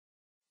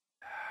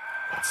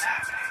What's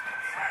happening to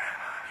me? Where am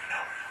I? You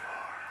know where you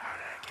are. How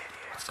did I get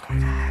here? What's going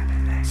to happen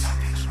next?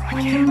 Something's wrong.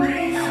 I can't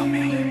breathe. Help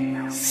me.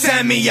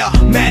 Send me a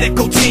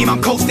medical team,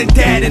 I'm coasting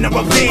dead in a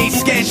ravine.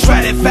 Skin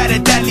shredded, fed a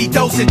deadly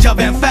dosage of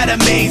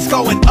amphetamines.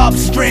 Going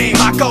upstream,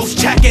 my ghost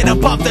checking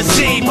above the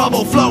scene.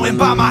 Bubble flowing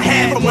by my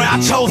hand from where I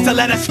chose to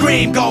let her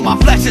scream go. My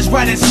flesh is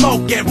red and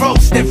smoking,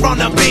 roasting from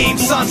the beam.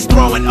 Sun's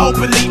throwing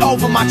openly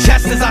over my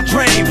chest as I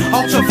dream.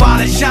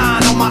 Ultraviolet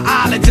shine on my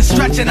eyelids is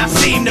stretching. I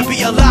seem to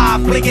be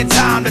alive, blinking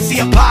time to see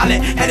a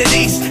pilot headed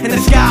east in the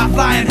sky,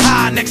 flying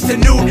high next to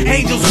new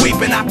angels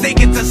weeping. I think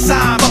it's a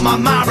sign, but my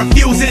mind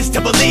refuses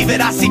to believe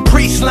it. I see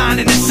priests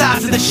lining the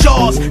sides of the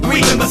shores,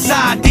 grieving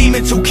beside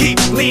demons who keep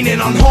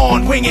leaning on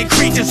horn winged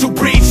creatures who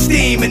breathe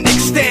steam and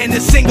extend a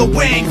single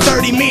wing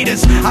 30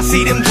 meters. I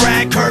see them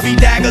drag curvy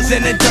daggers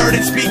in the dirt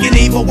and speak an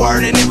evil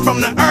word, and then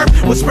from the earth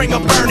will spring a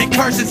burning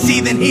curse and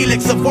seething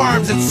helix of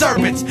worms and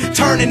serpents,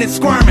 turning and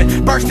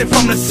squirming, bursting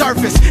from the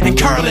surface and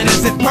curling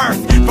as it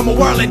birthed from a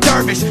whirling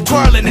dervish,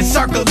 twirling and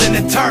circled in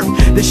the turf.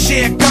 The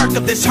sheer girth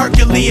of this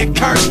Herculean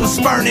curse was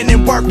spurning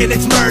and working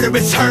its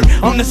murderous hurt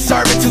on the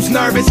servants whose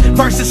nervous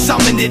verses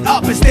summoned it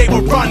up as they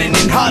were running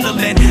and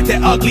huddling.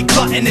 Their ugly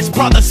glutton, his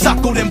brother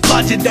suckled and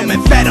bludgeoned them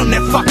and fed on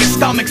their fucking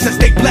stomachs as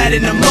they bled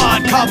in the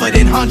mud, covered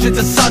in hundreds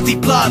of sudsy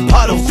blood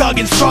puddles, dug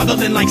and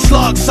struggling like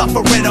slugs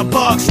suffering a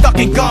bug stuck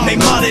in gum. They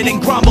muttered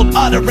and grumbled,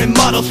 uttering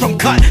muddles from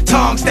cut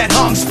tongues that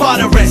hung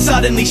sputtering,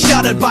 suddenly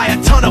shuddered by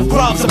a ton of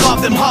grubs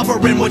above them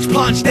hovering, which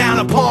plunged down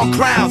upon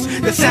crowns.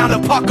 The sound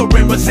of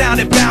puckering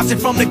resounded, bouncing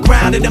from the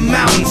ground to the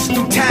mountains,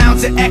 through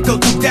towns that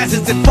echoed through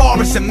deserts and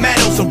forests and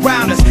meadows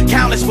around us.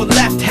 Countless were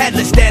left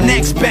headless, their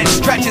necks bent,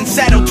 stretching,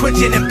 settled,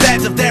 twitching in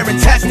beds of their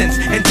intestines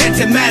and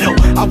dented metal.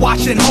 I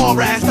watched in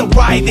horror as the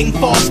writhing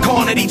force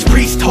cornered each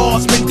priest,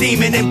 horseman,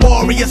 demon, and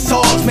warrior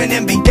swordsman,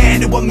 and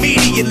began to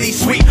immediately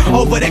sweep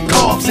over their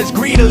corpses,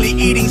 greedily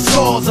eating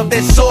scores of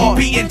their sore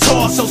beaten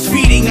torsos.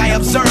 Feeding, I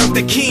observed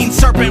the keen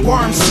serpent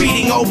worm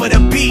speeding over the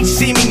beach,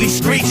 seemingly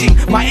screeching,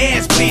 my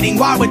ears bleeding.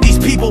 Why would these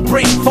people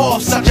bring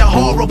forth such a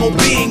horrible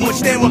being,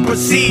 which then would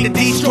proceed to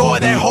destroy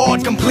their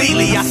horde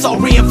completely? I saw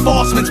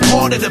reinforcements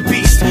pour to the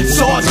beast,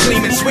 swords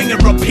gleaming, swinging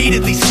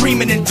repeatedly,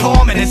 screaming in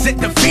torment as it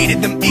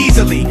defeated them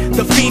easily.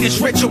 The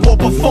fiendish ritual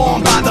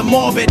performed by the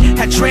morbid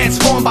had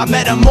transformed by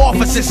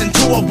metamorphosis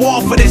into a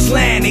war for this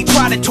land. They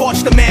tried to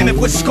torch the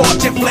mammoth with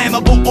scorching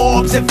flammable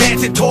orbs,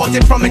 advancing towards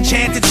it from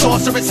enchanted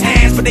sorceress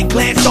hands, but they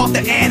glanced off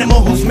the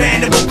animal whose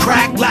mandible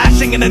cracked,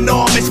 lashing an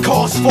enormous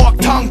coarse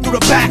forked tongue through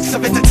the backs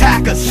of its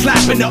attackers,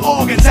 slapping the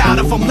organs out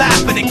of them,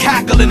 laughing and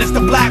cackling as the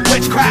black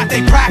witchcraft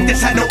they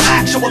practiced had no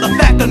actual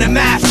effect on their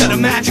master. The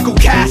magical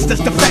casters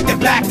defected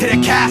back to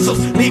their castles,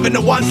 leaving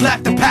the ones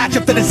left to patch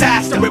up the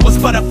disaster. It was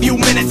but a few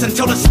minutes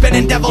until the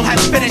spinning devil had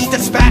finished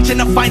dispatching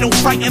the final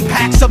frightened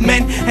packs of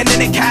men, and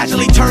then it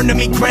casually turned to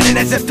me, grinning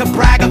as if to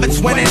brag of its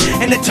winning,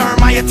 and to turn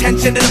my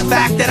attention to the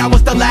fact that I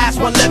was the last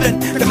one living.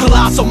 The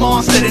colossal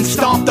monster then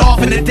stomped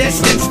off in the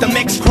distance, the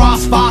mixed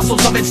cross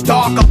fossils of its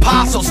dark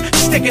apostles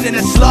sticking in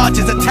the sludge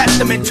as a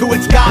testament to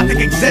its gothic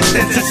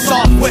existence. Its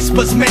soft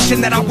whispers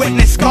mention that I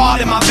witnessed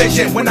God in my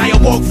vision. When I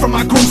awoke from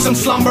my gruesome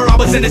slumber, I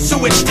was in a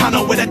sewage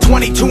tunnel with a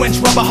 22-inch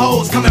rubber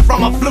hose coming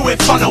from a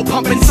fluid funnel,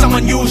 pumping some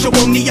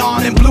unusual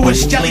neon and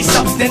bluish jelly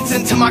substance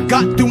into my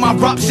gut through my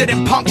ruptured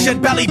and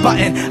punctured belly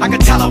button. I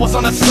could tell I was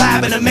on a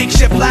slab in a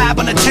makeshift lab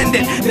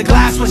unattended. The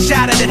glass was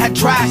shattered, it had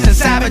trash and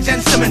savage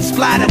instruments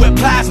splattered with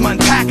plasma and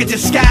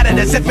packages scattered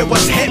as if it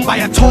was hit by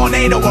a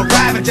tornado or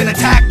ravaged and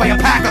attacked by a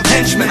pack of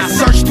henchmen. I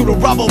searched through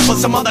the rubble for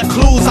some other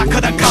clues I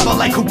could uncover,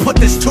 like who put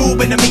this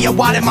tube into me or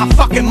why did my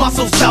fucking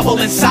muscles double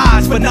in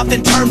size, but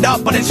nothing turned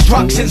up but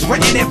instructions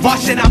written in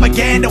Russian. I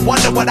began to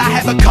wonder what I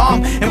had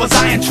become, and was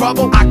I in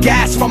trouble? I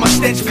gasped from a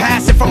stench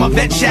passing from a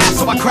vent shaft,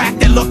 so I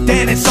cracked and looked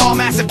in and saw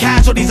massive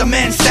casualties of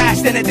men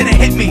stashed in. It didn't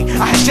hit me,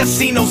 I had just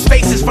seen those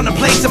faces from the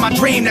place in my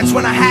dream. That's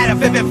when I had a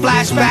vivid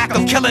flashback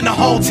of killing the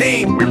whole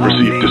team. We've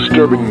received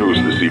disturbing news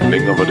this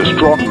evening of a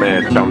distraught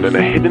man found in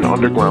a hidden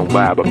underground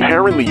lab,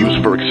 apparently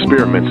used for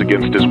experiments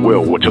against his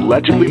will, which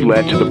allegedly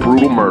led to the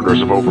brutal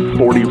murders of over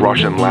 40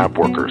 Russian lab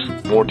workers.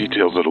 More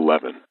details at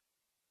 11.